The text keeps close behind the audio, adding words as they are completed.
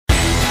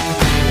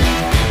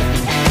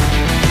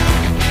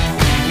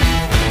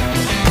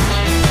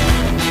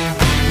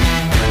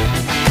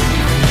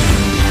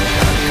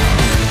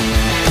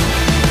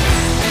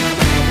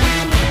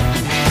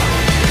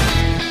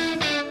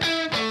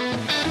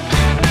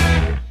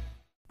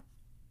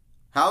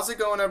How's it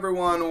going,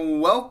 everyone?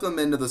 Welcome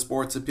into the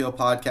Sports Appeal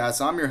Podcast.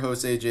 I'm your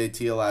host, AJ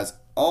Teal, as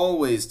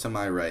always to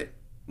my right,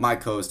 my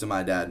co-host and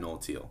my dad, Noel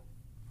Teal.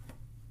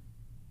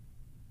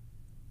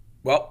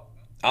 Well,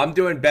 I'm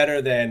doing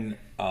better than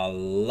a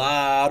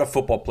lot of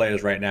football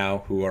players right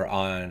now who are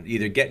on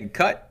either getting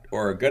cut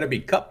or are going to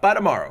be cut by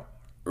tomorrow.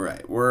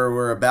 Right,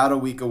 we're about a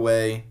week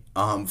away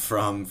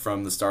from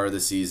the start of the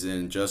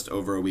season, just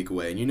over a week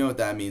away, and you know what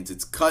that means?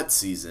 It's cut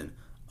season.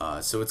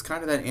 So it's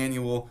kind of that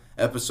annual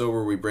episode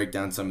where we break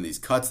down some of these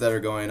cuts that are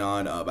going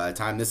on. By the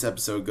time this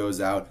episode goes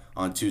out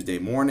on Tuesday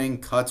morning,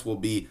 cuts will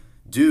be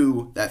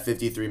due. That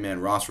 53-man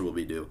roster will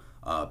be due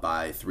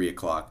by 3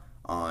 o'clock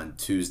on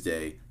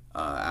Tuesday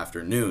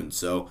afternoon.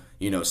 So,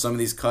 some of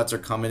these cuts are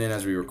coming in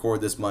as we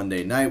record this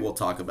Monday night. We'll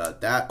talk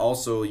about that.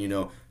 Also,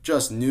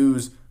 just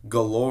news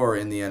galore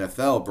in the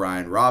NFL.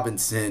 Brian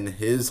Robinson,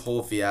 his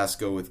whole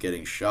fiasco with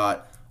getting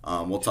shot.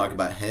 We'll talk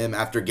about him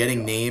after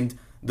getting named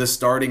the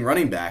starting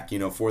running back,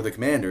 for the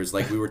Commanders,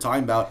 like we were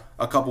talking about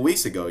a couple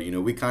weeks ago.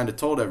 We kind of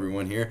told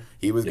everyone here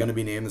he was going to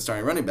be named the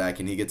starting running back,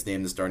 and he gets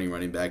named the starting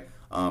running back,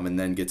 and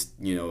then gets,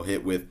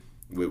 hit with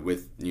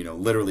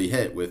literally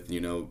hit with,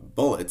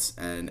 bullets,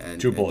 and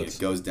Two bullets.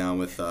 And it goes down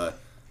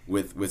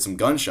with some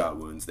gunshot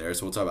wounds there.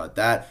 So we'll talk about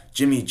that.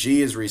 Jimmy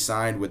G is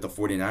re-signed with the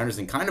 49ers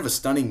in kind of a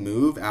stunning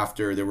move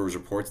after there was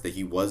reports that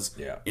he was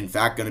in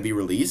fact going to be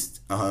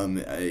released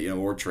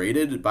or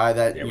traded by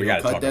that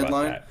cut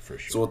deadline. That for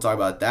sure. So we'll talk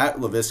about that.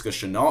 Laviska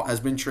Shenault has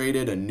been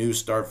traded, a new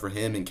start for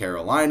him in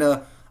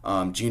Carolina.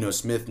 Geno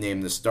Smith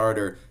named the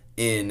starter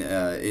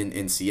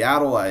in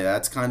Seattle.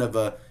 That's kind of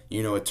a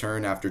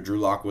turn after Drew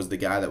Lock was the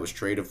guy that was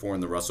traded for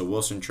in the Russell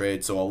Wilson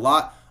trade. So a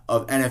lot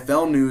of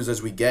NFL news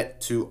as we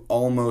get to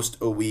almost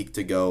a week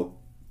to go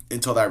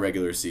until that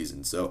regular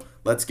season. So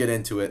let's get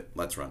into it.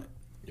 Let's run it.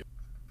 Yep.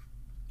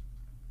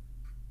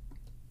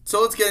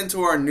 So let's get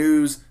into our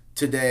news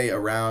today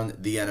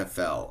around the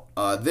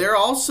NFL. There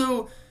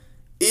also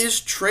is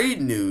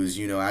trade news,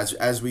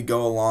 as we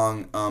go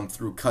along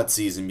through cut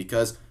season,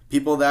 because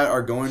people that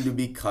are going to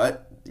be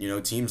cut,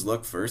 teams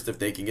look first if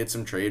they can get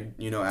some trade,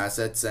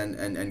 assets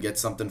and get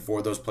something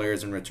for those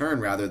players in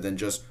return rather than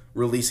just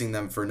releasing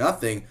them for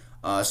nothing.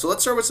 So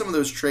let's start with some of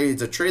those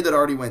trades. A trade that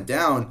already went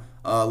down,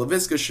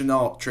 Laviska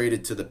Shenault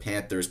traded to the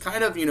Panthers.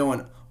 Kind of,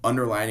 an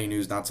underlining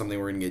news, not something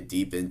we're going to get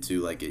deep into,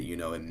 like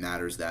it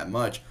matters that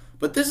much.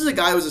 But this is a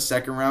guy who was a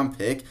second-round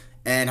pick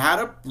and had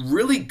a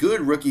really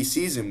good rookie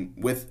season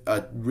with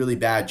a really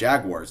bad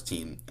Jaguars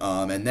team.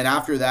 And then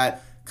after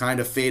that, kind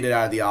of faded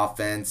out of the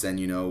offense. And,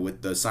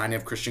 with the signing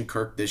of Christian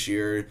Kirk this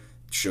year,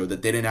 showed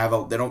that they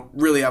don't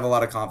really have a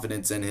lot of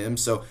confidence in him.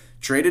 So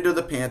traded to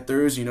the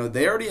Panthers.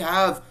 They already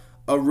have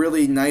a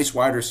really nice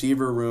wide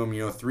receiver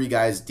room, 3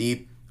 guys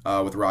deep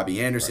with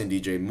Robbie Anderson,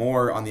 right. DJ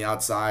Moore on the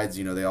outsides.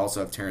 They also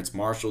have Terrence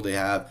Marshall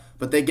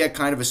but they get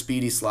kind of a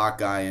speedy slot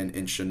guy in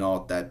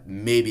Shenault that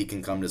maybe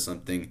can come to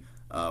something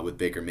with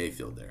Baker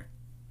Mayfield there.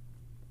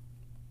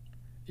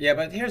 Yeah,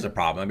 but here's a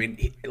problem. I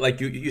mean,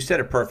 like you said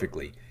it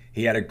perfectly.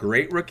 He had a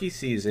great rookie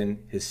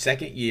season. His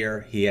second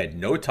year, he had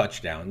no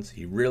touchdowns.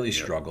 He really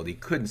struggled. He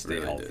couldn't stay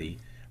healthy,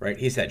 right?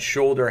 He's had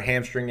shoulder,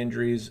 hamstring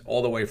injuries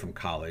all the way from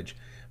college.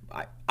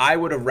 I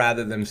would have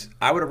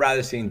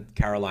rather seen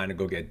Carolina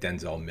go get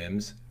Denzel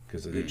Mims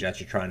because the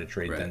Jets are trying to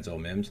trade Denzel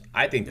Mims.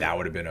 I think that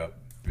would have been a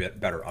bit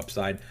better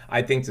upside.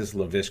 I think this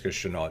Laviska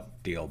Shenault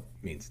deal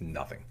means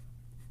nothing.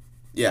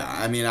 Yeah,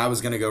 I mean, I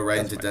was going to go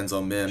into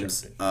Denzel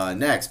Mims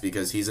next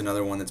because he's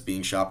another one that's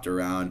being shopped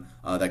around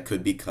that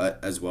could be cut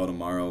as well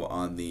tomorrow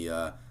on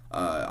the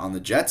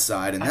Jets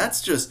side, and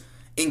that's just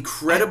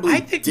incredibly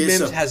disappointing.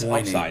 Mims has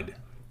upside.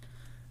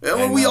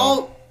 Well,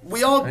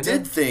 we all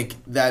did think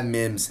that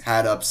Mims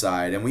had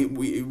upside, and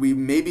we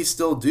maybe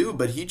still do,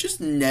 but he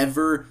just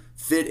never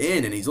fit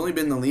in, and he's only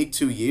been in the league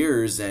 2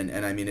 years,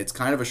 and I mean, it's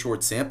kind of a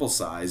short sample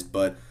size,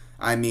 but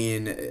I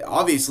mean, it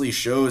obviously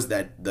shows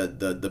that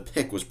the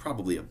pick was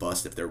probably a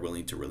bust if they're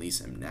willing to release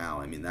him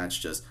now. I mean, that's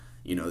just,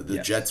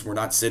 Jets were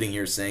not sitting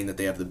here saying that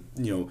they have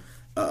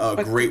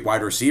a great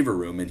wide receiver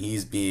room, and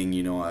he's being,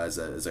 as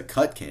a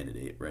cut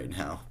candidate right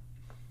now.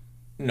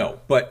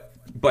 No, but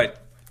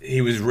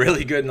he was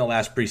really good in the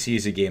last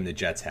preseason game the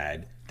Jets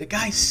had. The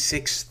guy's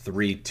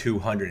 6'3",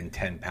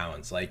 210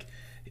 pounds. Like,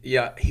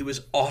 yeah, he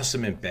was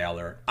awesome in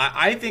Baylor.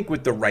 I think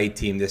with the right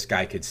team, this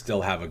guy could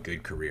still have a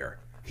good career.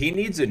 He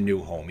needs a new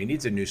home. He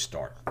needs a new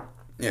start.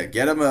 Yeah,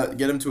 get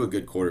him to a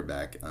good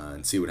quarterback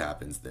and see what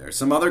happens there.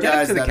 Some other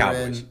guys that are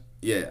in,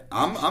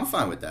 I'm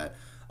fine with that.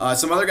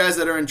 Some other guys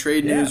that are in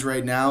trade news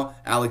right now: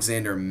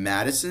 Alexander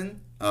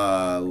Madison,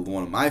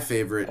 one of my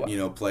favorite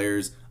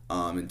players.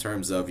 In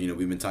terms of we've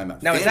been talking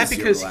about now, is that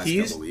because over the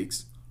last couple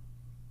weeks.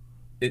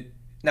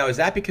 Now, is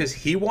that because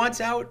he wants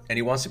out and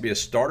he wants to be a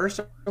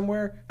starter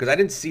somewhere? Because I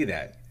didn't see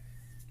that.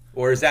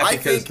 Or is that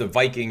because the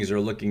Vikings are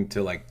looking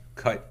to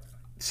cut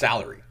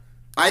salary?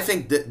 I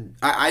think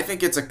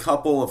it's a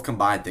couple of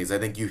combined things. I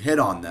think you hit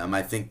on them.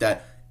 I think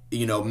that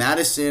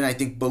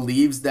Madison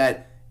believes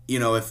that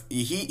if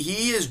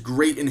he is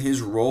great in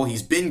his role,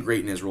 he's been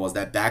great in his role as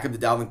that backup to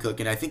Dalvin Cook,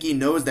 and I think he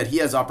knows that he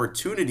has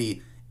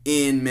opportunity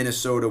in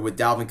Minnesota with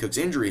Dalvin Cook's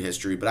injury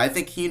history, but I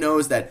think he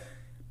knows that,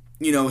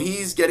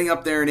 he's getting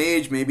up there in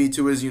age, maybe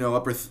to his,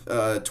 upper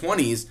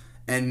 20s,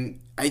 and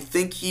I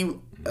think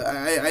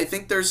I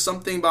think there's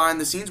something behind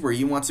the scenes where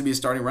he wants to be a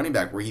starting running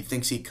back, where he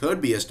thinks he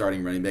could be a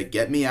starting running back.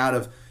 Get me out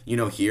of,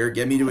 here,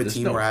 get me to a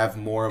team where I have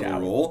more of a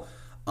role.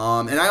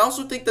 And I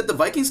also think that the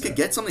Vikings could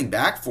get something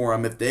back for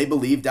him if they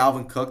believe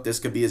Dalvin Cook, this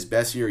could be his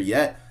best year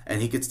yet,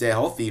 and he could stay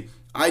healthy.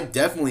 I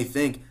definitely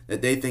think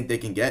that they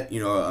can get,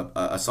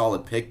 a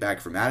solid pick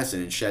back for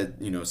Madison and shed,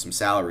 some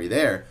salary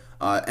there.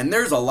 And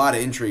there's a lot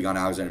of intrigue on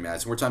Alexander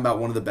Madison. We're talking about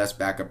one of the best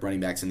backup running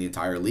backs in the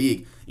entire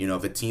league.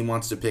 If a team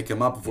wants to pick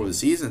him up before the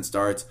season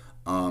starts,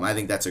 I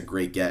think that's a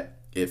great get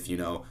if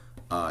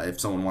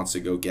someone wants to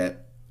go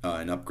get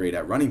an upgrade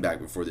at running back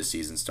before the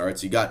season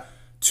starts. You got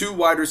 2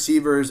 wide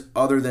receivers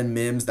other than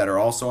Mims that are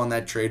also on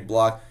that trade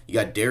block. You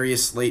got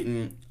Darius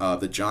Slayton of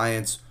the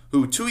Giants,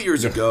 who 2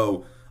 years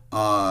ago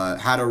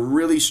had a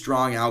really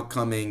strong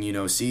outcoming,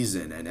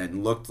 season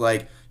and looked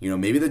like,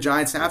 maybe the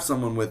Giants have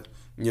someone with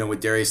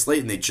Darius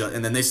Slayton.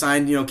 And then they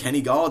signed,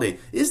 Kenny Golladay.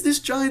 Is this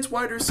Giants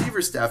wide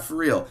receiver staff for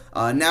real?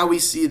 Now we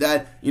see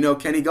that,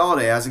 Kenny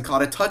Golladay hasn't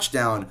caught a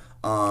touchdown,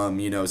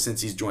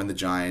 since he's joined the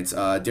Giants.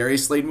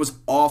 Darius Slayton was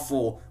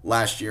awful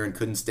last year and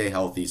couldn't stay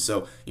healthy.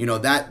 So,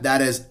 that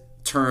has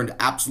turned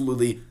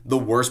absolutely the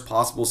worst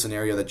possible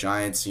scenario that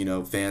Giants,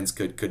 fans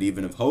could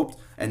even have hoped.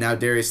 And now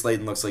Darius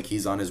Slayton looks like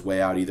he's on his way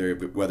out, either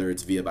whether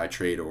it's via by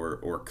trade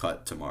or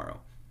cut tomorrow.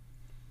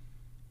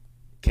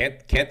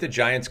 Can't the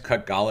Giants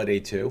cut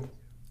Golladay too?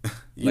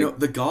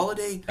 The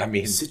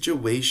Golladay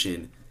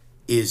situation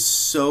is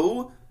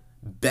so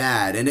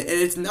bad, and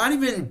it's not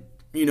even,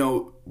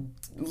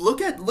 look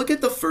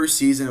at the first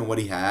season and what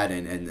he had,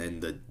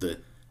 and the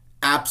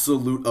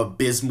absolute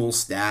abysmal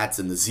stats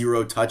and the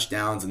 0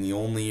 touchdowns and the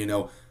only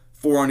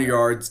 400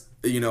 yards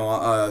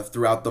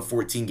throughout the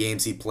 14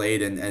 games he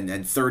played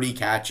and 30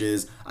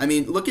 catches. I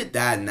mean, look at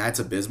that, and that's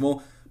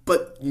abysmal.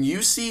 But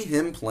you see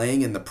him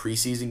playing in the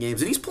preseason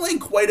games, and he's playing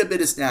quite a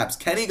bit of snaps.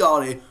 Kenny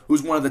Golladay,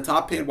 who's one of the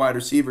top paid wide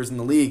receivers in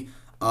the league,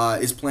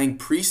 is playing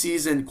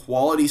preseason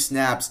quality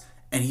snaps,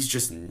 and he's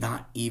just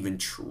not even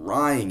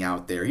trying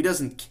out there. He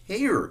doesn't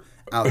care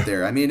out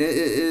there. I mean, it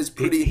is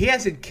pretty... He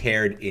hasn't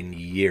cared in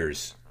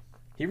years.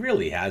 He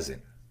really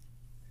hasn't.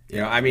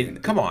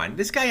 Come on.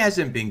 This guy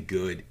hasn't been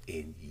good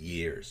in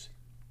years.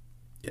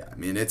 Yeah, I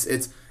mean,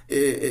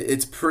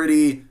 it's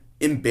pretty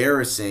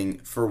embarrassing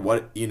for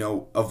what,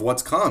 of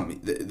what's come.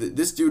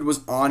 This dude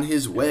was on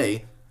his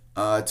way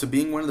to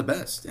being one of the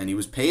best, and he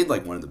was paid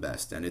like one of the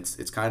best, and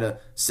it's kind of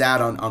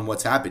sad on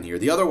what's happened here.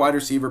 The other wide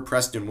receiver,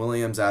 Preston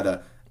Williams, out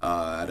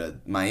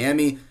of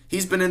Miami,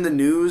 he's been in the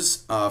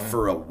news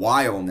for a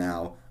while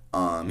now.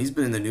 He's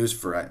been in the news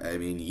for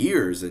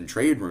years, and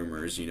trade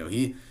rumors.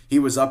 He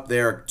was up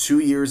there 2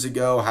 years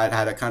ago,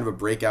 had a kind of a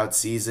breakout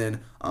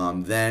season,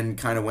 then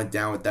kind of went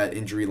down with that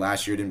injury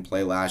last year, didn't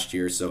play last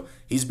year, so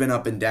he's been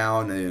up and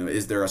down.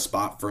 Is there a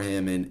spot for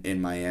him in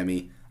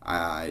Miami?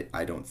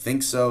 I don't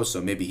think so.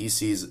 So maybe he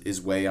sees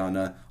his way on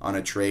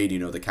a trade.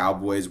 The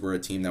Cowboys were a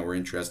team that were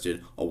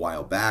interested a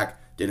while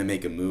back, didn't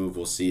make a move.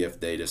 We'll see if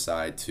they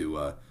decide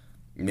to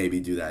maybe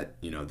do that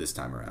this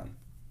time around.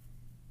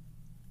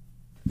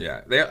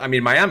 Yeah,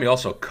 Miami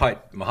also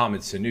cut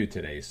Mohamed Sanu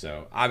today,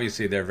 so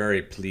obviously they're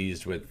very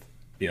pleased with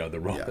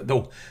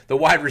the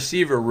wide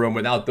receiver room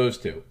without those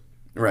two.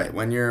 Right.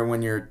 When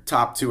your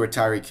top two are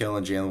Tyreek Hill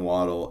and Jalen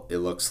Waddle, it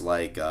looks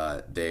like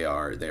they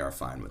are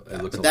fine with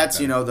that. But that's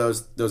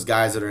those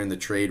guys that are in the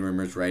trade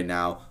rumors right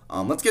now.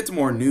 Let's get to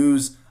more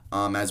news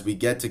as we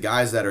get to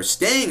guys that are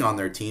staying on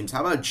their teams.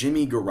 How about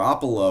Jimmy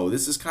Garoppolo?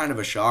 This is kind of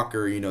a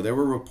shocker. There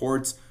were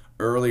reports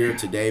earlier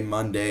today,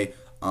 Monday,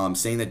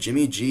 saying that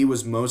Jimmy G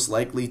was most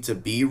likely to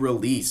be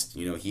released.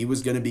 He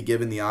was going to be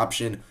given the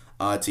option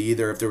to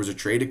either, if there was a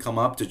trade to come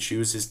up, to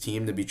choose his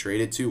team to be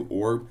traded to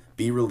or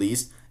be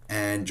released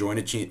and join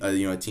a team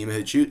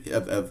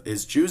of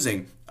his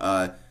choosing.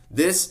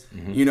 This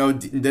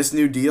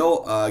new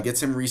deal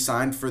gets him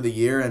re-signed for the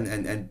year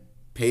and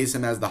pays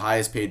him as the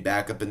highest paid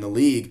backup in the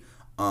league,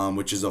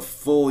 which is a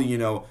full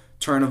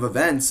turn of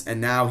events,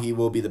 and now he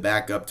will be the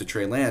backup to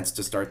Trey Lance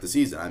to start the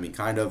season.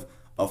 Kind of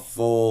a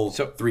full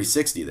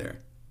 360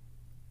 there.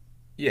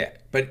 Yeah,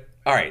 but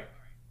all right,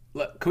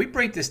 look, can we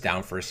break this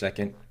down for a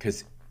second?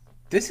 Because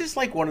this is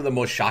like one of the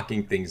most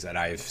shocking things that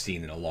I have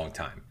seen in a long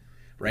time,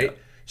 right? Yeah.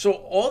 So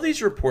all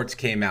these reports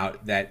came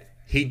out that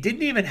he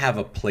didn't even have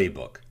a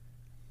playbook,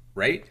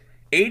 right?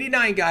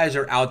 89 guys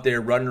are out there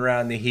running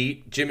around the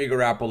heat. Jimmy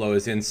Garoppolo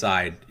is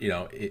inside,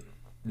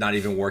 not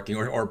even working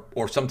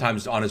or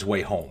sometimes on his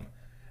way home.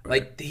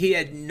 Right. Like, he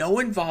had no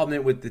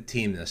involvement with the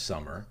team this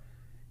summer.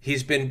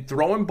 He's been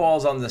throwing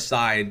balls on the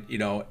side.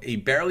 He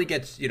barely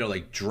gets,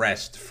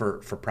 dressed for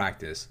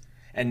practice.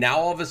 And now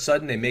all of a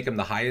sudden they make him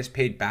the highest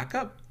paid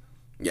backup?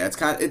 Yeah,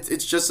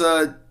 it's just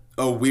a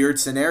weird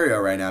scenario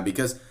right now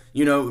because,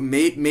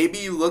 maybe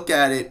you look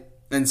at it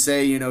and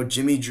say,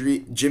 Jimmy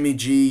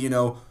G,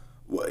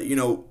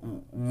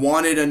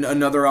 wanted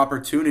another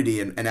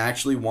opportunity and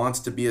actually wants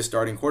to be a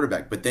starting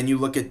quarterback. But then you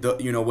look at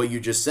what you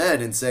just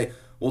said and say,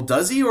 well,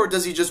 does he, or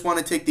does he just want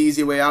to take the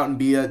easy way out and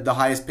be the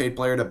highest paid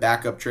player to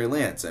back up Trey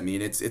Lance? I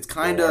mean, it's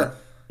kind of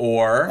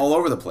all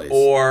over the place.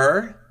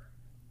 Or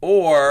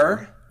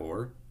Or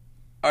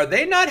are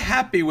they not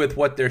happy with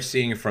what they're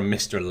seeing from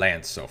Mr.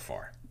 Lance so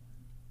far?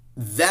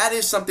 that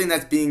is something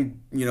that's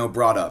being,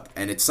 brought up,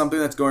 and it's something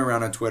that's going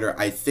around on Twitter.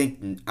 I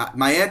think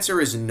my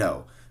answer is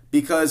no,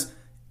 because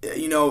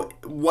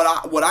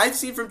what I've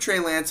seen from Trey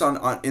Lance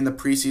on in the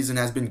preseason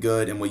has been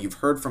good, and what you've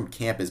heard from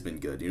camp has been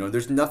good.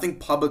 There's nothing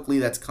publicly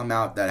that's come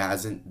out that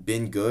hasn't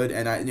been good,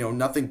 and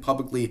nothing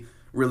publicly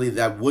really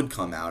that would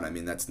come out. I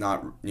mean, that's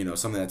not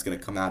something that's going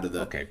to come out of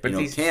the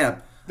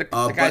camp. The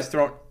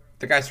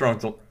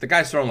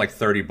guy's thrown like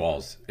 30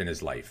 balls in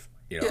his life.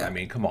 I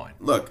mean, come on.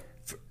 Look,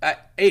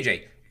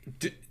 AJ,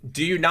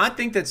 do you not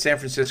think that San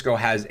Francisco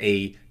has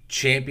a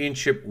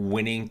championship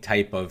winning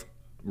type of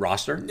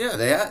roster?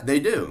 Yeah, they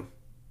do.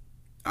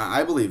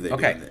 I believe they do.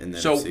 In the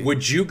so NFC.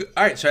 would you?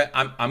 All right, so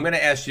I'm going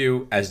to ask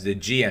you as the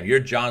GM. You're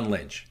John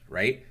Lynch,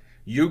 right?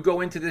 You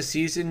go into the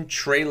season,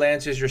 Trey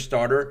Lance is your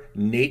starter,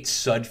 Nate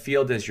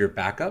Sudfeld as your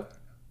backup.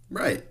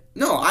 Right.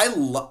 No, I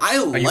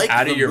Are like you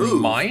out the of your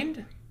move.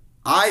 mind?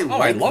 I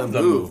love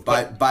the move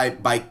but...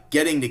 by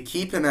getting to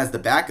keep him as the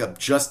backup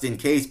just in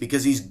case,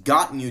 because he's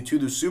gotten you to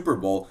the Super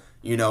Bowl.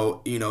 2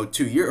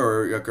 years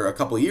or a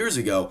couple years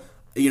ago.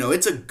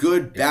 It's a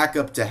good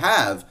backup to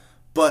have.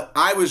 But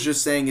I was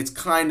just saying it's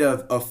kind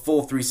of a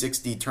full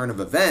 360 turn of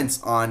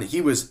events on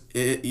he was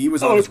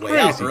on his way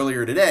out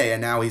earlier today,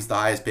 and now he's the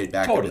highest paid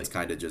backup. Totally. It's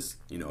kind of just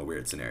a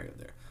weird scenario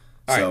there.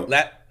 All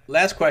right,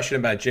 last question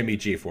about Jimmy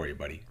G for you,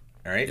 buddy.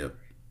 All right, yep.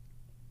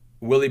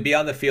 Will he be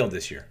on the field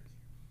this year?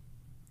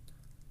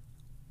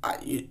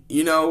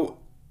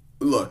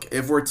 Look,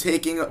 if we're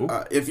taking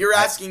if you're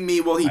asking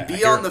me, will he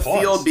be on the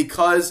field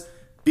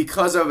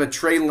because of a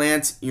Trey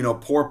Lance,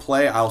 poor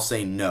play, I'll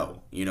say no.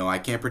 I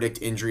can't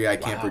predict injury. I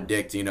can't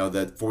predict, the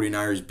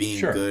 49ers being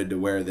good to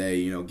where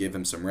they, give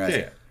him some rest.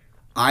 Yeah.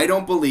 I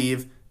don't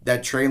believe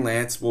that Trey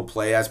Lance will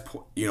play as,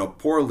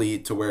 poorly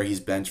to where he's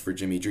benched for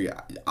Jimmy G.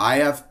 I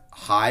have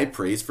high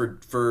praise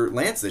for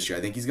Lance this year.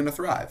 I think he's going to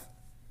thrive.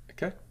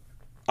 Okay.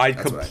 I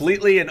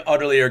completely and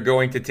utterly are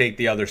going to take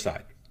the other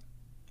side.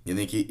 You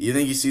think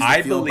he sees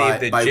the field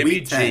by Jimmy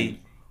week 10?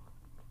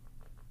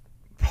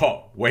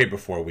 Way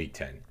before week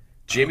 10.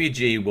 Jimmy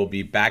G will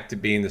be back to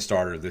being the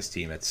starter of this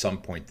team at some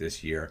point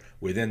this year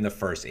within the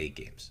first 8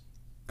 games.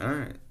 All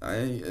right.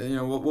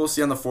 We'll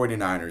see on the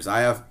 49ers.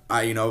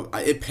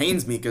 It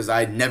pains me because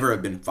I never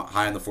have been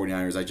high on the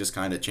 49ers. I just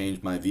kind of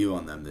changed my view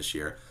on them this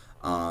year.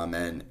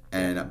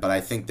 But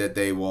I think that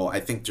they will. I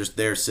think just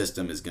their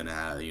system is going to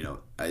have,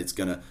 it's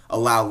going to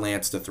allow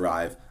Lance to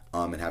thrive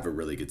and have a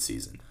really good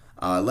season.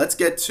 Let's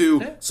get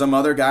to some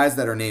other guys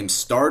that are named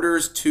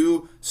starters.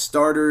 2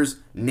 starters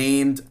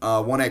named,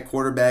 one at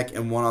quarterback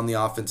and one on the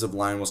offensive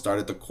line. We'll start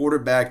at the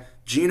quarterback.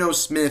 Geno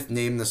Smith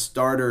named the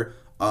starter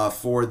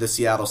for the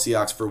Seattle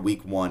Seahawks for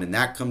week 1. And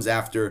that comes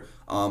after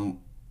 2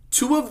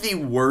 of the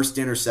worst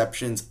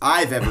interceptions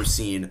I've ever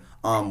seen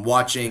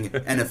watching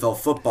NFL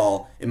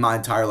football in my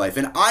entire life.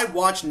 And I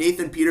watched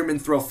Nathan Peterman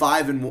throw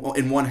 5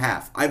 in one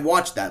half. I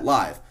watched that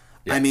live.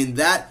 Yeah. I mean,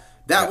 that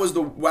was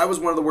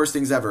one of the worst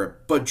things ever.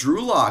 But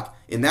Drew Lock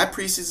in that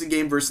preseason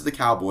game versus the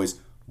Cowboys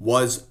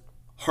was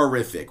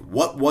horrific.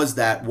 What was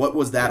that? What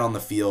was that on the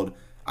field?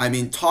 I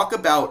mean, talk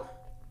about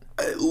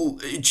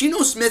Geno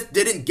Smith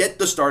didn't get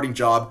the starting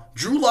job.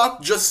 Drew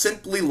Lock just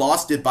simply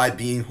lost it by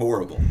being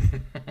horrible.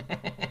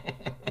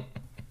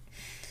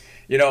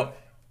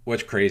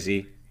 What's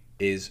crazy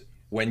is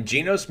when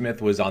Geno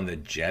Smith was on the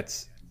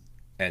Jets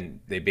and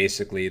they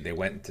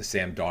went to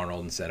Sam Darnold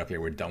and said, okay,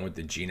 we're done with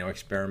the Geno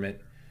experiment.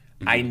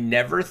 I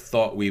never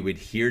thought we would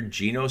hear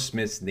Geno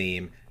Smith's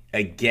name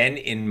again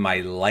in my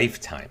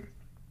lifetime.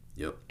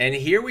 Yep. And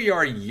here we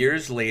are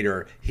years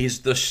later. He's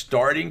the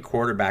starting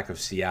quarterback of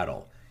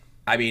Seattle.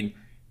 I mean,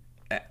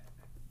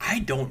 I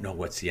don't know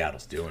what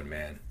Seattle's doing,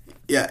 man.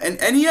 Yeah,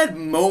 and he had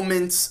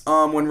moments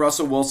when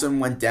Russell Wilson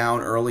went down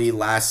early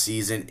last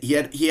season. He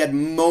had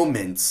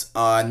moments,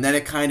 and then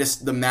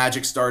the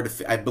magic started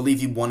to I believe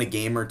he won a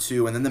game or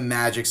 2, and then the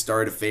magic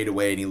started to fade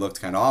away, and he looked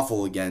kind of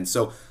awful again.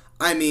 So,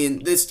 I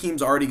mean, this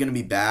team's already going to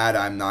be bad.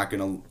 I'm not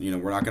going to,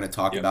 we're not going to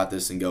talk about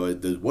this and go,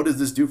 what does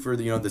this do for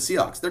the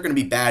Seahawks? They're going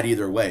to be bad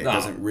either way. It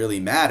doesn't really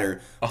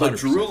matter. 100%. But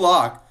Drew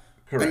Lock,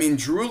 Correct.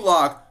 Drew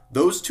Lock,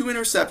 those 2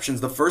 interceptions,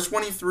 the first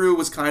one he threw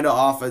was kind of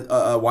off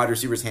a wide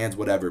receiver's hands,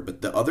 whatever.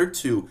 But the other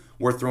 2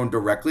 were thrown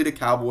directly to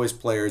Cowboys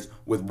players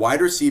with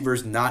wide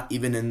receivers not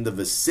even in the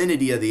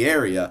vicinity of the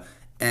area.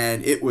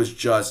 And it was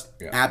just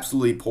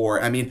absolutely poor.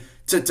 I mean,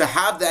 to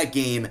have that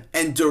game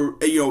and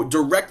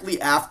directly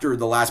after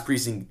the last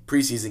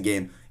preseason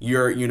game,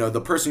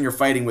 the person you're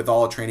fighting with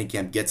all training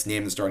camp gets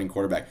named the starting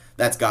quarterback.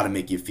 That's got to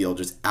make you feel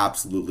just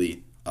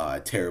absolutely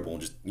terrible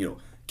and just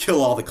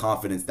kill all the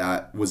confidence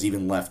that was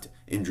even left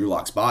in Drew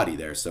Lock's body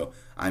there. So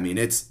I mean,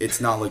 it's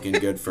not looking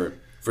good for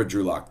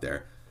Drew Lock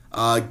there.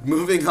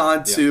 Moving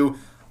on to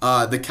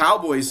the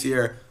Cowboys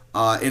here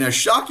in a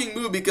shocking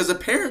move because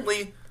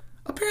apparently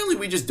apparently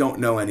we just don't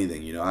know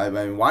anything. I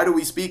mean, why do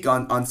we speak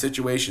on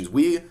situations?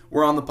 We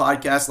were on the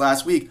podcast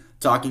last week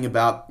talking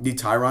about the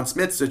Tyron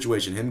Smith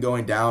situation, him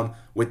going down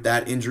with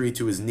that injury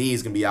to his knee.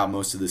 He's going to be out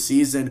most of the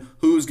season.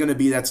 Who's going to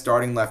be that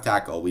starting left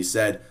tackle? We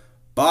said,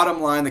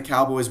 bottom line, the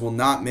Cowboys will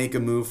not make a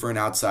move for an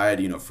outside,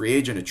 free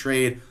agent, a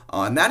trade.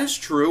 And that is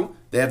true.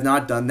 They have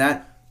not done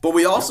that. But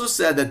we also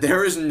said that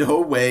there is no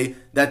way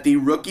that the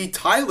rookie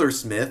Tyler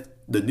Smith,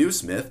 the new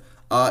Smith,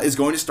 is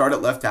going to start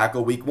at left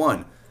tackle week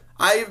 1.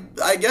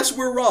 I guess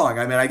we're wrong.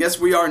 I mean, I guess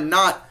we are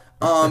not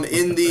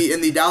in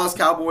the Dallas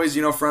Cowboys,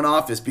 front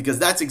office, because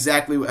that's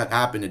exactly what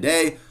happened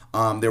today.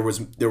 There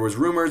was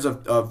rumors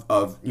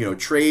of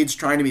trades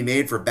trying to be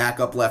made for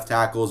backup left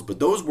tackles, but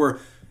those were,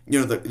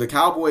 the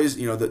Cowboys,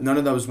 none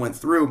of those went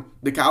through.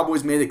 The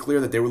Cowboys made it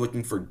clear that they were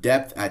looking for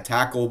depth at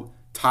tackle.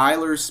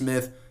 Tyler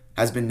Smith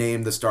has been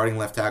named the starting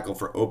left tackle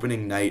for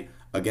opening night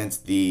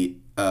against the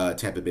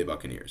Tampa Bay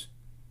Buccaneers.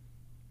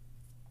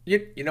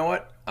 You know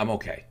what? I'm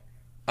okay.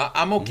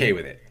 I'm okay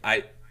with it.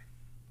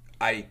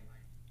 I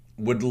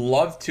would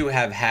love to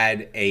have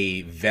had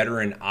a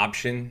veteran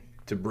option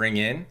to bring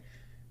in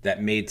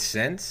that made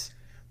sense,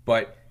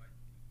 but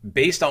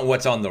based on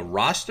what's on the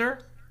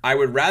roster, I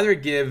would rather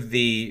give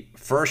the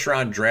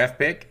first-round draft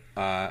pick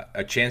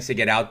a chance to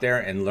get out there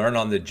and learn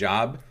on the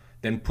job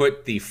than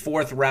put the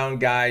fourth-round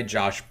guy,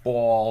 Josh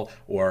Ball,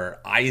 or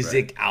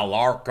Isaac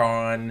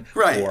Alarcon,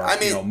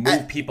 or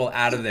move people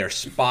out of their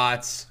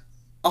spots.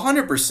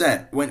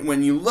 100%.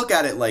 When you look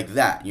at it like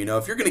that,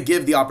 if you're going to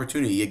give the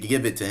opportunity, you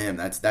give it to him.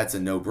 That's a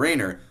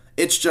no-brainer.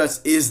 It's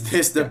just, is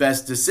this the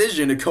best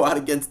decision to go out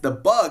against the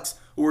Bucs,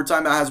 who we're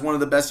talking about has one of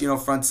the best,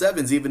 front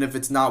sevens, even if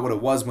it's not what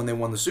it was when they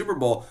won the Super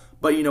Bowl?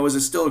 But, is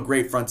it still a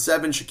great front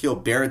seven?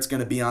 Shaquille Barrett's going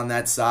to be on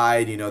that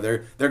side. They're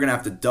going to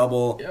have to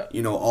double,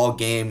 all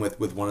game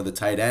with one of the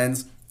tight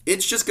ends.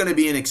 It's just going to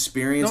be an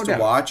experience to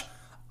watch.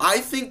 I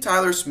think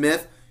Tyler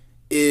Smith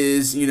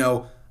is,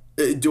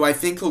 do I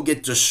think he'll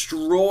get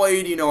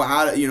destroyed,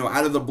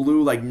 out of the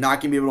blue, like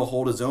not gonna be able to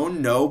hold his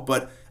own? No,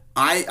 but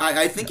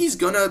I think he's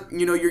gonna,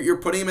 you're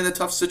putting him in a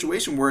tough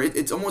situation where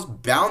it's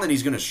almost bound that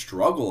he's gonna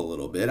struggle a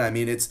little bit. I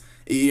mean, it's,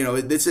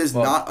 this is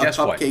not a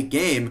cupcake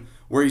game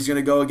where he's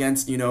gonna go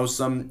against,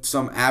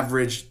 some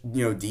average,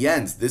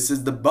 DNs. This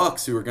is the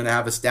Bucs, who are gonna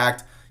have a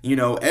stacked,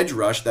 edge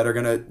rush that are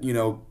gonna,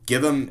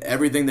 give him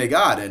everything they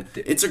got, and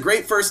it's a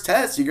great first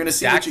test. You're gonna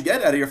see what you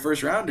get out of your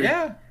first rounder.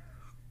 Yeah.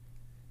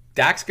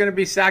 Dak's going to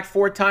be sacked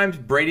 4 times.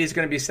 Brady's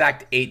going to be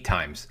sacked 8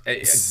 times.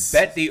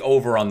 Bet the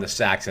over on the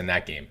sacks in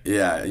that game.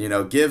 Yeah,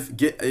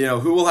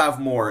 who will have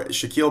more,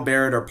 Shaquille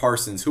Barrett or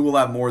Parsons? Who will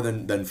have more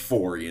than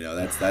 4?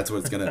 That's what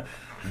it's going to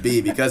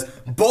be, because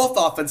both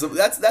offensive.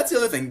 That's the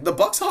other thing. The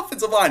Bucs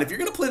offensive line. If you're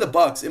going to play the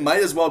Bucs, it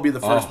might as well be the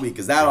first week,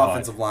 because that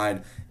offensive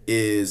line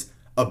is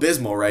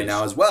abysmal right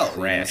now as well.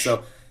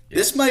 So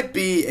this might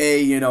be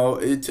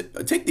a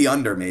take the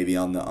under maybe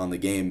on the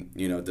game.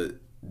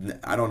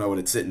 I don't know what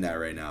it's sitting at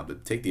right now,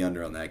 but take the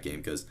under on that game,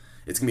 because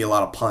it's going to be a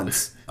lot of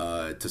punts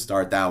to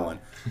start that one.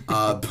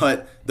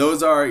 But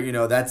those are,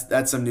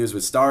 that's some news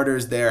with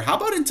starters there. How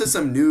about into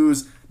some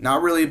news,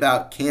 not really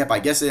about camp? I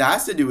guess it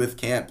has to do with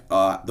camp.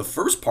 The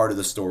first part of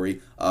the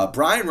story,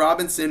 Brian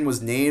Robinson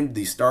was named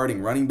the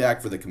starting running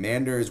back for the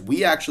Commanders.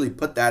 We actually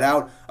put that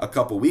out a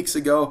couple weeks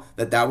ago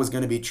that was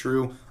going to be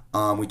true.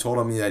 We told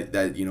him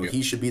that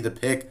he should be the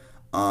pick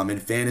in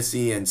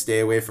fantasy and stay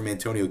away from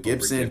Antonio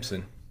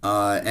Gibson.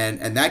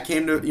 And that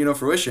came to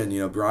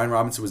fruition. Brian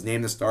Robinson was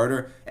named the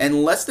starter,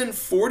 and less than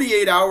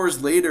 48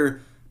 hours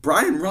later,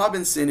 Brian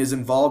Robinson is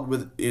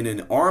involved in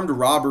an armed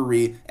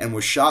robbery and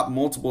was shot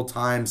multiple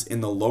times in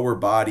the lower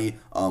body.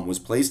 Was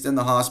placed in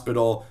the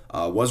hospital.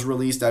 Was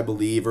released, I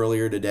believe,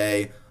 earlier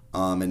today,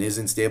 and is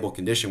in stable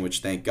condition,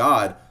 which thank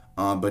God.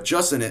 But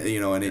just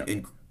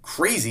an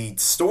crazy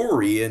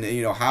story, and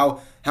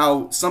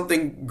how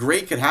something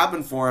great could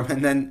happen for him,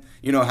 and then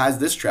has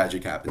this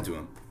tragic happen to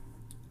him.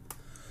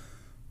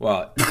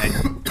 Well,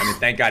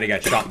 thank God he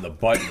got shot in the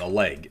butt and the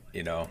leg,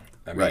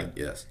 Right,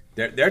 yes.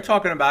 They're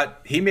talking about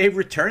he may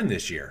return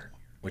this year,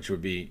 which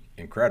would be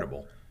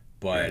incredible.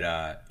 But,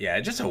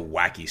 just a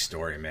wacky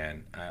story,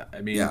 man.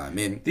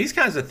 These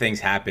kinds of things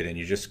happen, and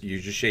you just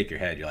shake your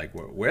head. You're like,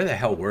 where the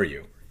hell were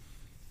you?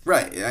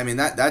 Right. I mean,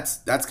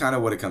 that's kind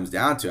of what it comes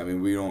down to. I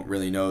mean, we don't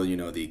really know,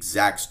 the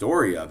exact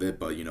story of it,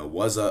 but,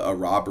 was a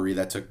robbery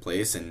that took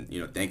place, and,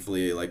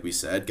 thankfully, like we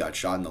said, got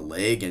shot in the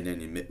leg, and then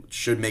he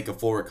should make a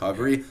full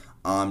recovery.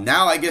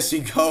 Now I guess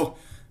you go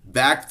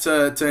back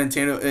to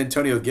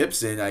Antonio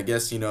Gibson. I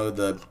guess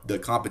the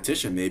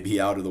competition may be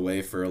out of the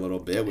way for a little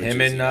bit.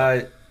 Him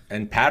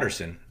and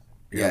Patterson.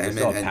 And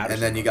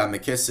then you got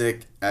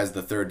McKissick as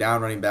the third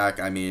down running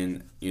back. I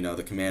mean,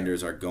 the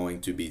Commanders are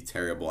going to be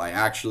terrible. I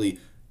actually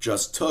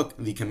just took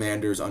the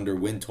Commanders under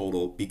win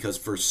total because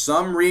for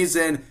some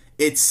reason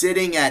it's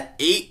sitting at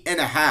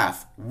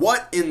 8.5.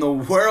 What in the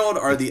world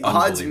are the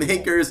odds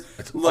makers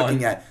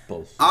looking at?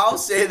 I'll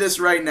say this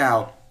right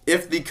now.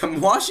 If the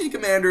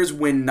Washington Commanders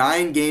win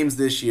 9 games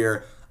this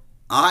year,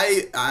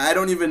 I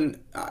don't even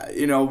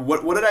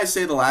what did I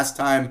say the last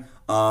time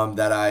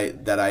that I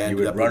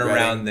ended up run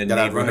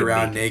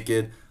around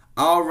naked.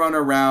 I'll run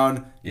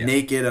around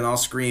naked and I'll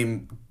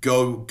scream,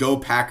 go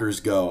Packers,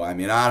 go. I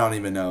mean, I don't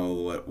even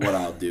know what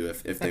I'll do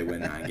if they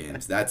win 9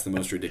 games. That's the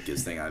most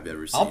ridiculous thing I've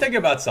ever seen. I'll think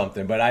about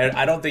something, but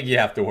I don't think you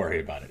have to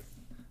worry about it.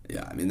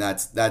 Yeah, I mean,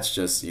 that's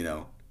just,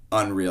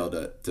 unreal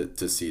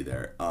to see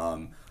there.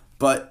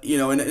 But,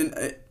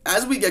 and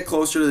as we get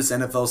closer to this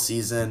NFL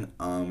season,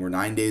 we're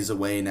 9 days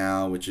away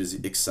now, which is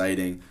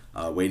exciting.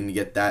 Waiting to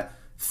get that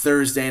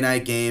Thursday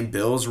night game,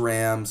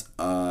 Bills-Rams,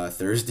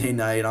 Thursday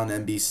night on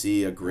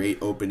NBC, a great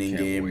opening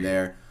game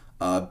there.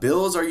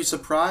 Bills, are you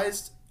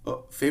surprised?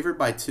 Favored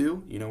by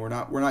 2? We're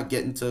not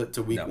getting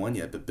to week 1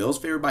 yet, but Bills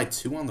favored by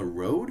 2 on the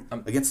road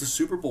against the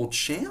Super Bowl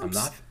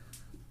champs?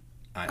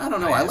 I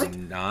don't know.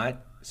 I'm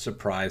not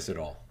surprised at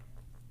all.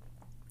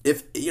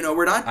 If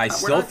we're not. I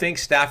still think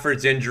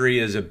Stafford's injury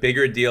is a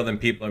bigger deal than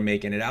people are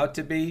making it out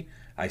to be.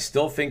 I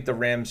still think the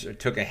Rams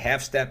took a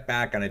half step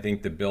back, and I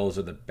think the Bills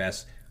are the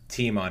best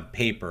team on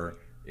paper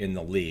in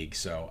the league.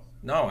 So,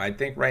 no, I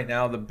think right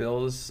now the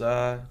Bills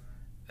have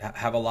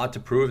a lot to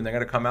prove, and they're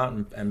going to come out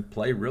and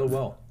play real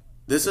well.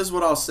 This is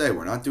what I'll say.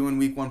 We're not doing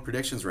week 1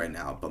 predictions right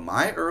now, but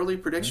my early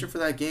prediction for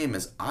that game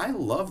is I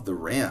love the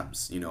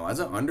Rams. As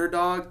an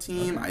underdog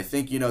team, I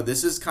think,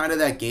 this is kind of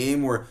that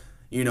game where,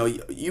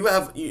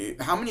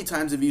 how many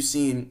times have you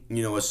seen,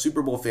 a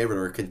Super Bowl favorite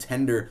or a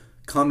contender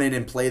come in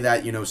and play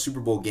that, Super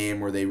Bowl game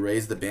where they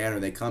raise the banner,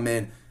 they come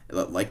in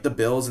like the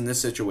Bills in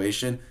this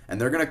situation, and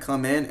they're going to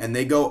come in and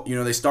they go,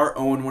 they start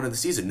 0-1 of the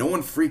season. No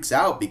one freaks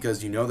out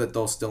because that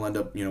they'll still end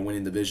up,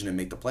 winning the division and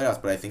make the playoffs.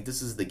 But I think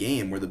this is the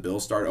game where the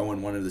Bills start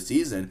 0-1 of the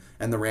season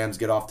and the Rams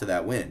get off to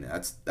that win.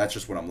 That's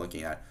just what I'm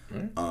looking at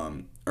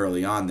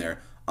early on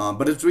there.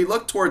 But as we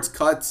look towards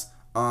cuts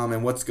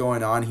and what's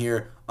going on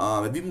here,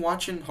 have you been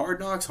watching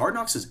Hard Knocks? Hard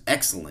Knocks is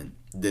excellent.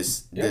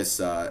 This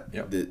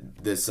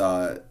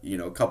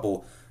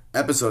couple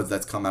episodes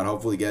that's come out.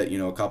 Hopefully get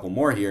a couple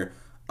more here.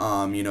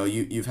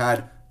 You've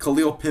had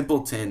Khalil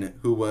Pimpleton,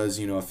 who was,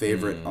 a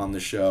favorite on the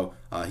show.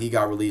 He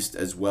got released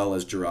as well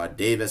as Gerard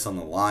Davis on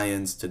the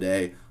Lions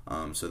today.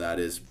 So that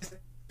is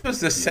tough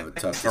to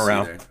see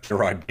around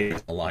Gerard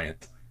Davis, the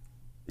Lions.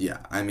 Yeah,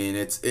 I mean,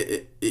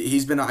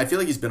 he's been. I feel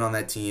like he's been on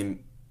that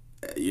team,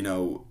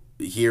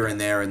 here and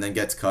there, and then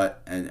gets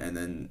cut, and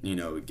then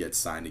gets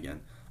signed again.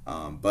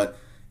 But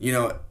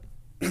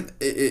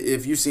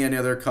if you see any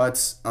other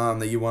cuts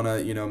that you want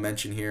to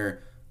mention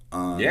here.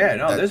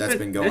 That's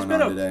been going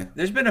on today.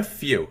 There's been a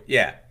few,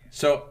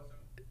 So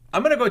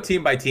I'm going to go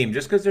team by team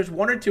just because there's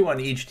 1 or 2 on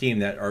each team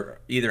that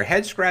are either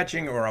head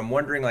scratching or I'm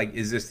wondering,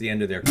 is this the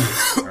end of their career?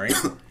 All right.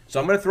 So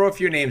I'm going to throw a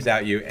few names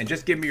at you and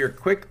just give me your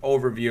quick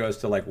overview as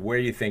to where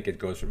you think it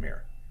goes from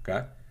here.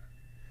 Okay.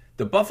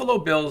 The Buffalo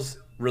Bills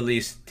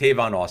released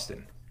Tavon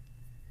Austin.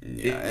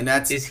 Yeah, and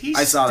is he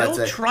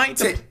still trying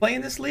to play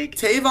in this league?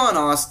 Tavon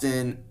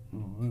Austin,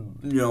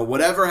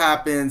 whatever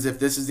happens, if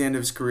this is the end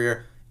of his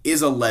career,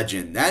 is a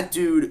legend. That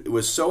dude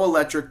was so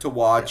electric to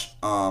watch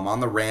on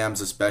the Rams,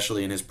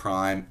 especially in his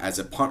prime, as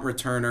a punt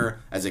returner,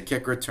 as a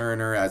kick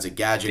returner, as a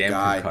gadget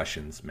guy.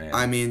 Concussions, man.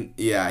 I mean,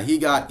 yeah, he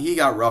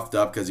got roughed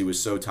up because he was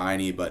so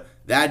tiny, but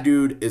that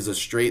dude is a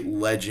straight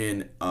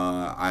legend.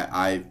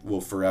 I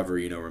will forever,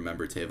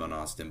 remember Tavon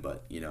Austin,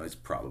 but it's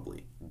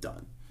probably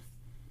done.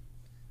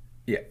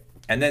 Yeah,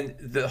 and then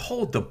the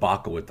whole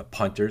debacle with the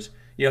punters.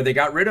 They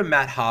got rid of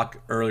Matt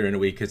Hawk earlier in the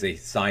week because they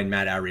signed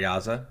Matt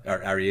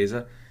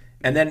Arieza.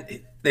 And then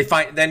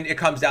then it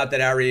comes out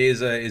that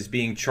Arieza is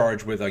being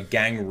charged with a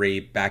gang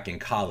rape back in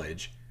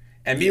college.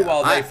 And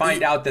meanwhile, they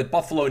find out that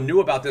Buffalo knew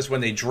about this when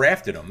they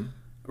drafted him.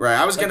 Right.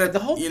 I was the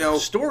whole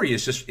story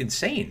is just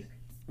insane.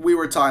 We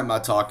were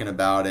talking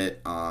about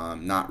it.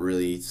 Not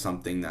really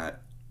something that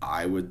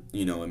I would,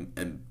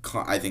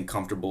 I think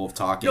comfortable of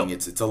talking. No,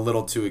 it's a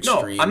little too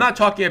extreme. No, I'm not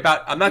talking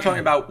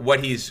about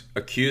what he's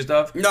accused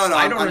of. No,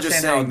 I don't I'm just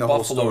understand saying how the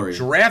Buffalo whole story.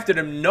 Drafted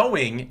him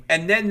knowing,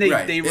 and then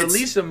they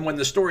release him when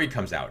the story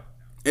comes out.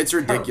 It's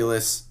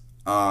ridiculous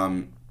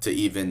to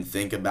even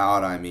think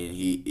about. I mean,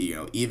 he,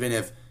 even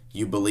if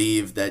you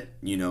believe that,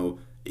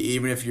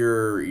 even if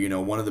you're,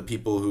 one of the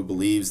people who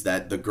believes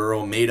that the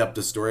girl made up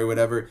the story or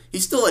whatever, he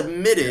still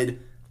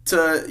admitted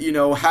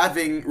to,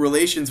 having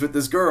relations with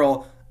this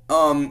girl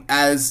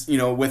as,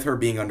 with her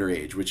being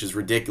underage, which is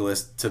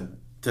ridiculous to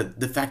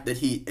the fact that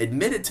he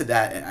admitted to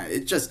that.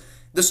 It just,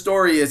 the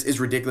story is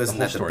ridiculous, and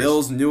that the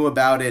Bills knew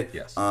about it.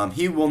 Yes.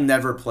 He will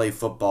never play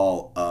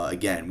football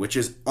again, which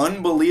is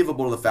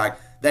unbelievable to the fact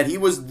that he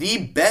was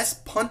the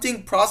best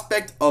punting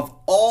prospect of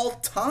all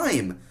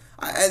time.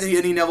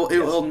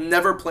 He'll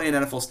never play an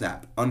NFL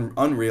snap.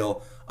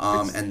 Unreal.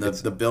 And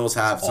the Bills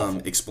have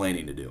some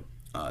explaining to do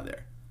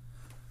there.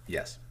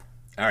 Yes.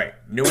 All right.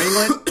 New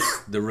England,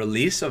 the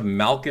release of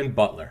Malcolm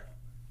Butler.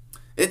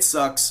 It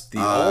sucks.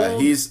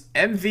 He's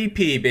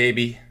MVP,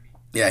 baby.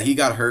 Yeah, he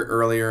got hurt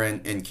earlier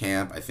in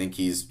camp. I think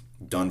he's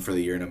done for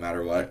the year no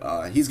matter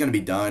what. He's going to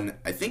be done.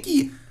 I think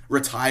he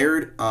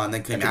retired and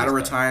then came out of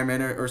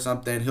retirement or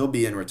something. He'll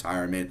be in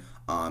retirement.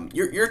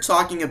 You're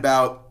talking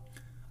about...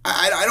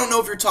 I don't know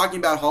if you're talking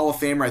about Hall of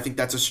Famer. I think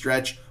that's a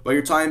stretch. But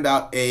you're talking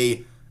about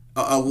a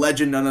a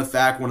legend none of the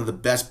fact, one of the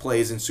best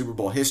plays in Super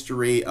Bowl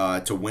history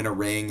to win a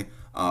ring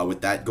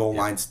with that goal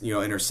line,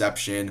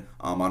 interception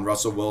on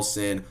Russell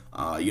Wilson.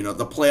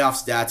 The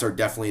playoff stats are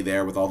definitely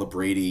there with all the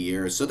Brady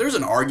years. So there's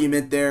an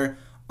argument there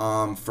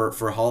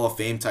for Hall of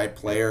Fame type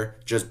player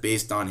just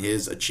based on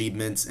his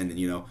achievements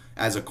and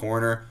as a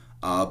corner.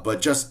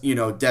 But just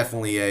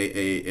definitely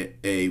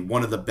a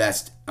one of the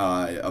best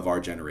of our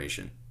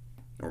generation,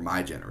 or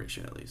my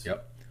generation at least.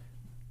 Yep.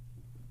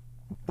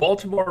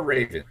 Baltimore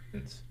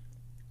Ravens.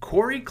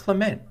 Corey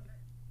Clement.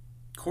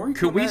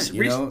 Could we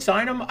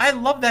re-sign him? I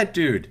love that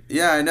dude.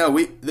 Yeah, I know.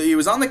 He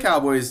was on the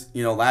Cowboys,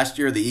 last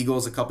year, the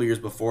Eagles a couple years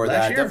before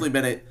that. Definitely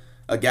been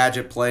a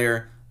gadget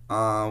player.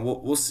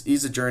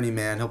 He's a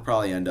journeyman. He'll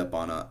probably end up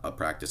on a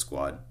practice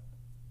squad.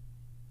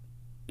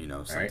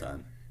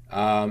 Sometime.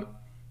 Right.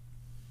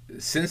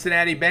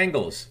 Cincinnati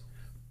Bengals.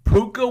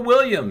 Puka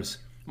Williams.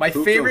 My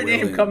favorite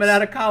name coming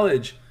out of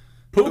college.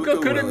 Puka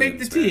couldn't make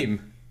the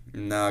team.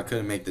 No,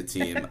 couldn't make the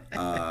team.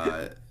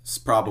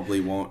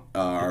 Probably won't.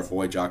 Our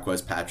boy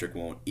Jacquez Patrick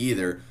won't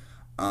either.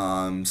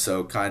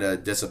 So kind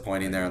of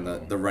disappointing there on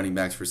the running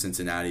backs for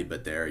Cincinnati,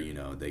 but there,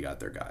 they got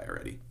their guy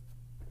already.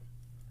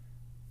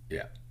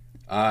 Yeah.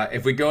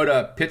 If we go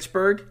to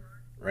Pittsburgh,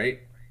 right?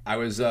 I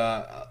was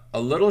a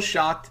little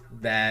shocked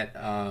that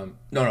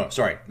no,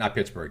 sorry, not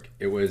Pittsburgh.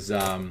 It was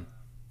damn.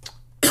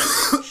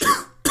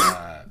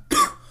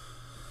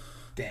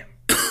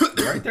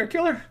 You right there,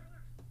 killer?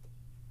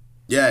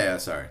 Yeah,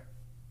 sorry.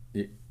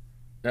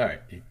 All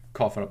right, you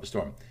coughing up a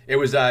storm. It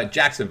was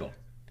Jacksonville.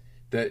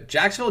 The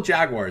Jacksonville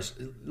Jaguars,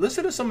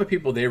 listen to some of the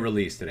people they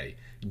released today.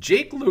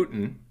 Jake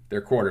Luton,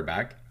 their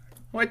quarterback,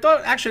 who I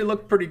thought actually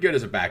looked pretty good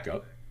as a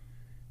backup.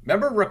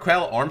 Remember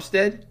Raquel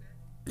Armstead?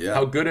 Yeah.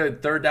 How good a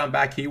third down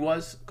back he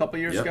was a couple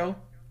years ago?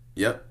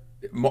 Yep.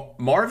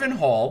 Marvin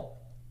Hall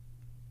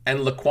and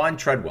Laquan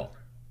Treadwell.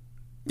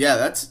 Yeah,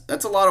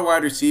 that's a lot of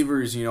wide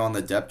receivers, on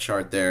the depth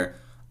chart there.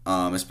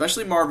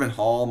 Especially Marvin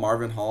Hall.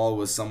 Marvin Hall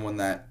was someone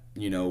that,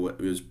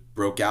 was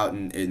broke out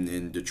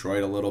in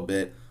Detroit a little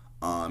bit.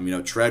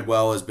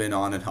 Treadwell has been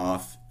on and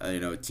off,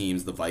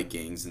 teams, the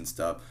Vikings and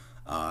stuff.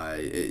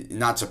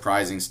 Not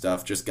surprising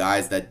stuff, just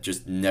guys that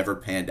just never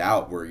panned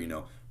out were,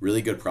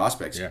 really good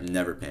prospects,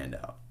 never panned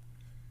out.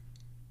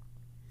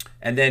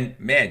 And then,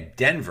 man,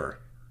 Denver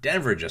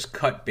just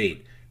cut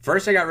bait.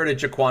 First, they got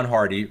rid of Jaquan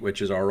Hardy,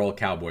 which is our old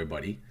Cowboy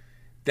buddy.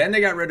 Then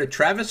they got rid of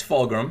Travis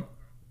Fulgham,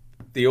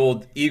 the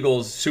old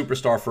Eagles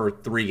superstar for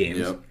 3 games.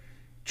 Yep.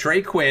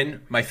 Trey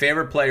Quinn, my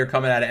favorite player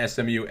coming out of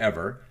SMU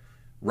ever.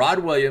 Rod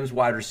Williams,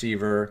 wide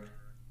receiver,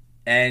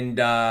 and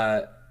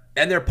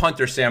their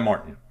punter Sam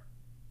Martin.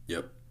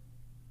 Yep.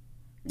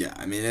 Yeah,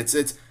 I mean it's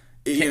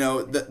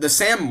the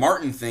Sam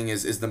Martin thing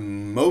is the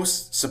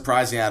most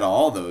surprising out of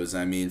all those.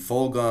 I mean,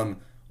 Fulgham,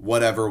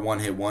 whatever,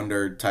 one-hit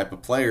wonder type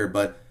of player,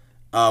 but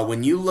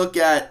when you look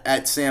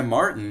at Sam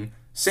Martin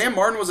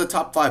was a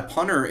top 5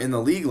 punter in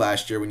the league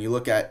last year. When you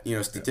look at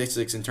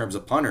statistics in terms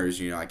of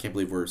punters, I can't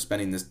believe we're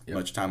spending this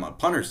much time on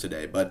punters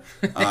today. But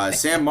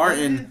Sam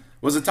Martin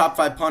was a top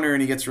 5 punter,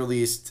 and he gets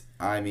released.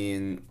 I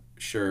mean,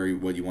 sure,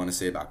 what you want to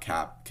say about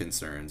cap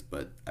concerns,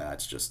 but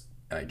that's just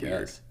I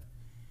guess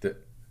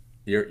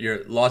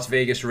your Las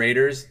Vegas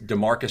Raiders,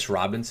 Demarcus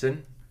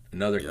Robinson,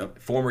 another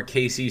former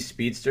KC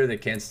speedster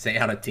that can't stay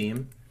on a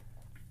team.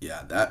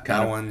 Yeah, that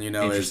one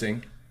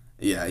interesting.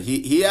 Yeah,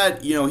 he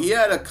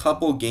had a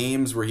couple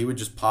games where he would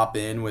just pop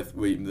in with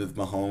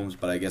Mahomes,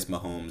 but I guess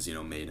Mahomes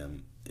made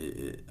him.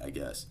 I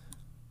guess.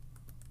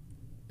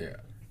 Yeah,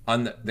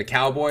 on the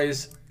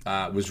Cowboys,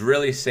 was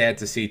really sad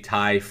to see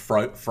Ty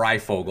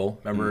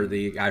Freifogel. Remember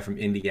the guy from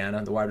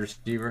Indiana, the wide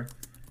receiver?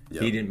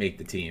 Yep. He didn't make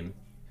the team,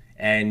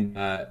 and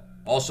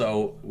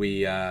also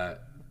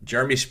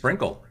Jeremy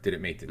Sprinkle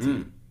didn't make the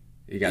team.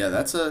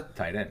 That's a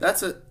tight end.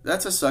 That's a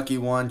sucky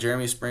one.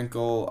 Jeremy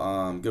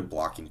Sprinkle, good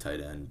blocking tight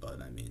end,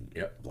 but I mean,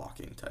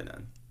 blocking tight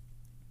end.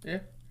 Yeah,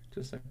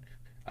 just like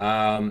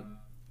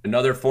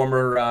another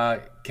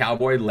former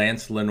Cowboy,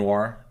 Lance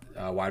Lenoir,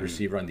 wide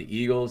receiver on the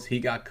Eagles. He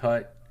got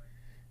cut.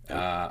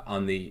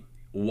 On the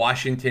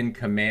Washington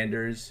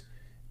Commanders,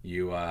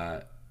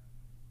 what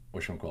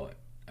should I call it?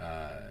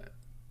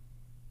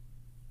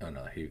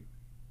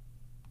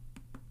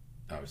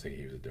 I was thinking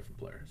he was a different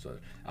player. So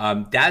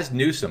Daz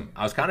Newsome.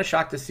 I was kind of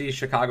shocked to see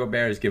Chicago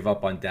Bears give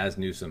up on Daz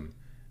Newsome.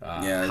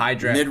 High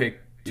draft pick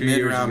 2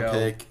 years ago.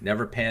 Pick.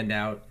 Never panned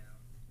out.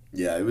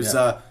 Yeah, it was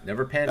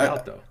never panned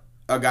out though.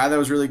 A guy that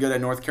was really good at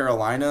North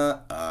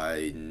Carolina,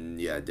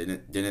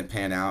 didn't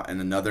pan out.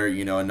 And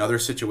another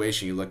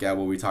situation you look at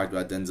what we talked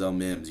about Denzel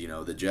Mims.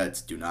 The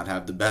Jets do not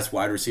have the best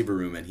wide receiver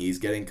room, and he's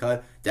getting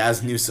cut.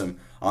 Daz Newsome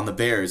on the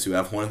Bears, who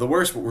have one of the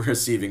worst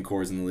receiving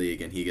cores in the league,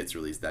 and he gets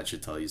released. That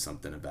should tell you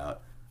something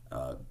about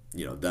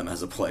them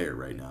as a player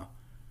right now.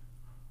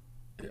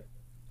 Yeah.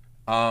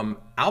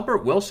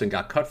 Albert Wilson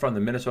got cut from the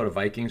Minnesota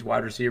Vikings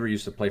wide receiver.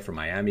 Used to play for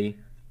Miami.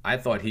 I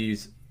thought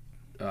he's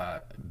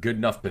good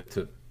enough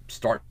to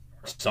start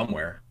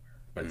somewhere,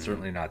 but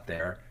certainly not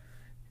there.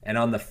 And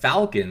on the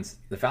Falcons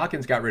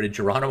got rid of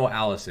Geronimo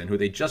Allison, who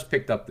they just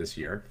picked up this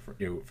year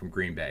from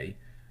Green Bay.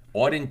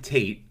 Auden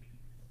Tate,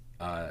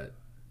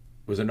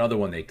 was another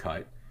one they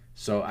cut.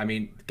 So I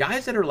mean,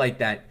 guys that are like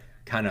that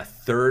kind of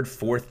third,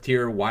 fourth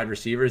tier wide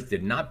receivers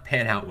did not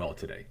pan out well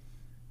today.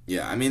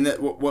 Yeah, I mean,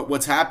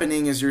 what's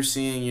happening is you're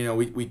seeing,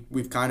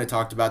 we've kind of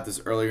talked about this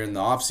earlier in the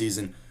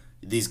offseason.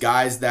 These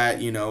guys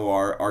that,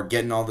 are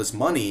getting all this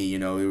money,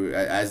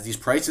 as these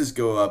prices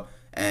go up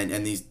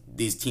and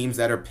these teams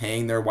that are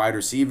paying their wide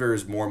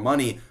receivers more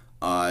money,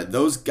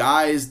 those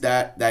guys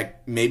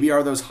that maybe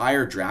are those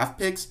higher draft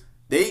picks,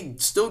 they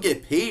still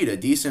get paid a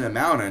decent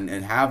amount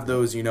and have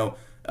those,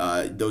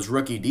 those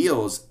rookie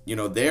deals.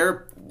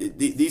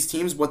 These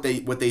teams, what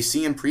they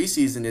see in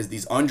preseason is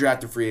these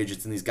undrafted free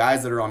agents and these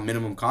guys that are on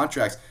minimum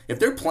contracts. If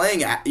they're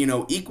playing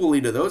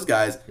equally to those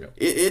guys,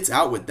 it's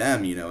out with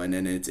them, and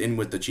then it's in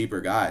with the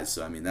cheaper guys.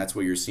 So I mean, that's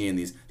what you're seeing,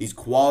 these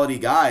quality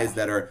guys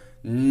that are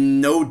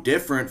no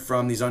different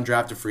from these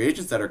undrafted free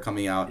agents that are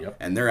coming out,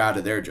 and they're out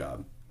of their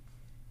job.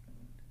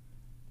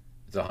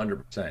 It's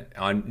 100%.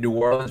 On New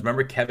Orleans,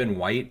 remember Kevin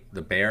White,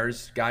 the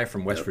Bears guy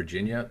from West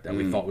Virginia that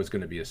we thought was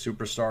going to be a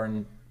superstar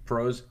in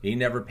pros? He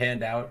never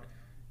panned out.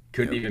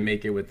 Couldn't even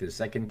make it with his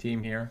second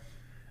team here.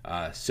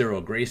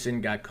 Cyril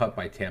Grayson got cut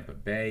by Tampa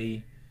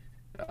Bay.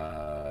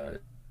 And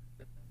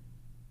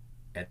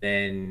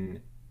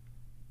then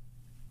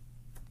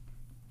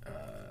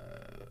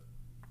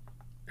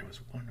there was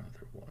one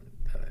other one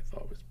that I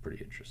thought was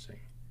pretty interesting.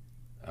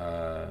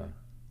 That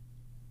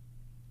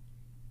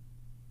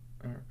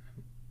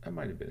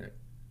might have been it.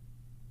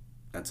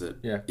 That's it.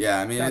 Yeah.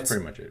 Yeah, I mean, that's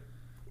pretty much it.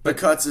 The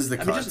cuts is the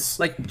cuts. That's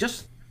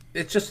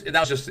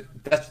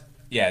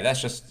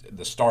just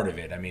the start of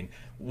it. I mean,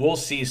 we'll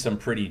see some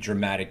pretty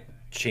dramatic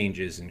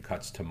changes in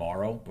cuts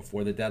tomorrow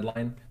before the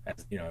deadline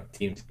as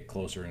teams get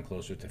closer and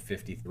closer to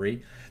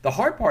 53. The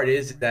hard part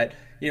is that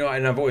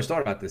and I've always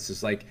thought about this,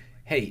 is like,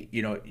 hey,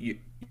 you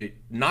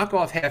knock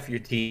off half your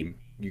team,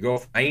 you go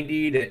from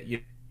 90 to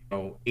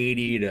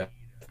 80 to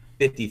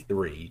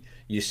 53.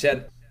 You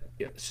set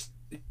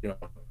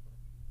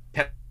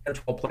 10 or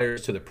 12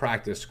 players to the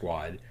practice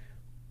squad.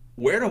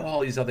 Where do all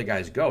these other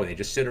guys go? They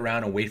just sit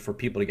around and wait for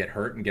people to get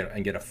hurt and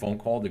get a phone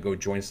call to go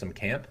join some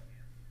camp?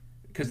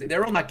 Because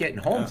they're all not getting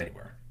homes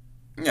anywhere.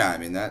 Yeah, I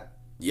mean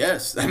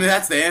yes. I mean,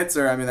 that's the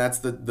answer. I mean, that's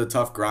the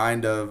tough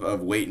grind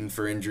of waiting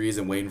for injuries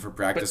and waiting for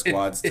practice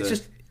squads. It's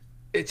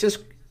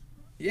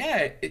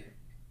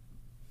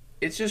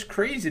just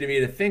crazy to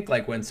me to think,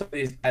 like, when some of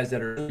these guys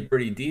that are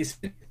pretty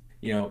decent,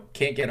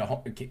 can't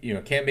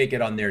can't make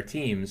it on their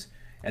teams,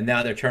 and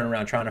now they're turning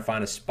around trying to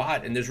find a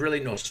spot, and there's really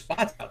no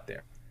spots out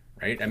there.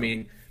 Right? I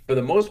mean, for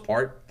the most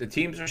part, the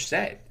teams are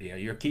set.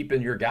 You're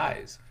keeping your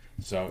guys.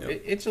 So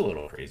it's a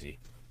little crazy.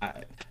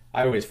 I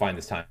always find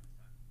this time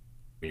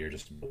you're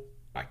just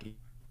wacky.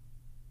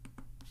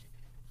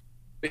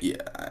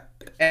 Yeah.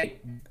 And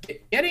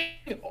getting